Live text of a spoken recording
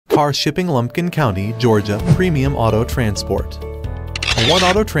Car Shipping Lumpkin County, Georgia Premium Auto Transport. One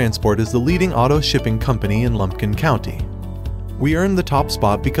Auto Transport is the leading auto shipping company in Lumpkin County. We earned the top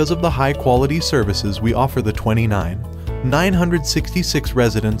spot because of the high-quality services we offer the 966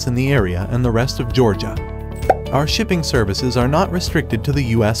 residents in the area and the rest of Georgia. Our shipping services are not restricted to the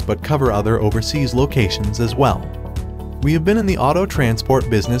U.S. but cover other overseas locations as well. We have been in the auto transport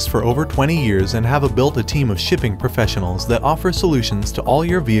business for over 20 years and have built a team of shipping professionals that offer solutions to all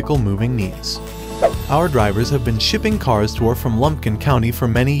your vehicle moving needs. Our drivers have been shipping cars to or from Lumpkin County for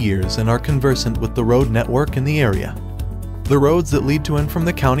many years and are conversant with the road network in the area. The roads that lead to and from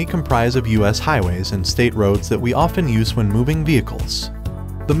the county comprise of U.S. highways and state roads that we often use when moving vehicles.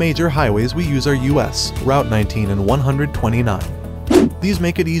 The major highways we use are U.S. Route 19 and 129. These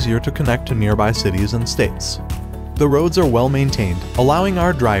make it easier to connect to nearby cities and states. The roads are well maintained, allowing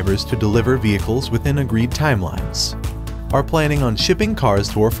our drivers to deliver vehicles within agreed timelines. Are planning on shipping cars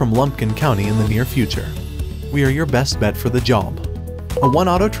to or from Lumpkin County in the near future. We are your best bet for the job. One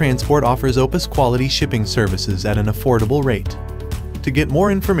Auto Transport offers Opus quality shipping services at an affordable rate. To get more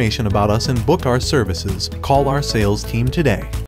information about us and book our services, call our sales team today.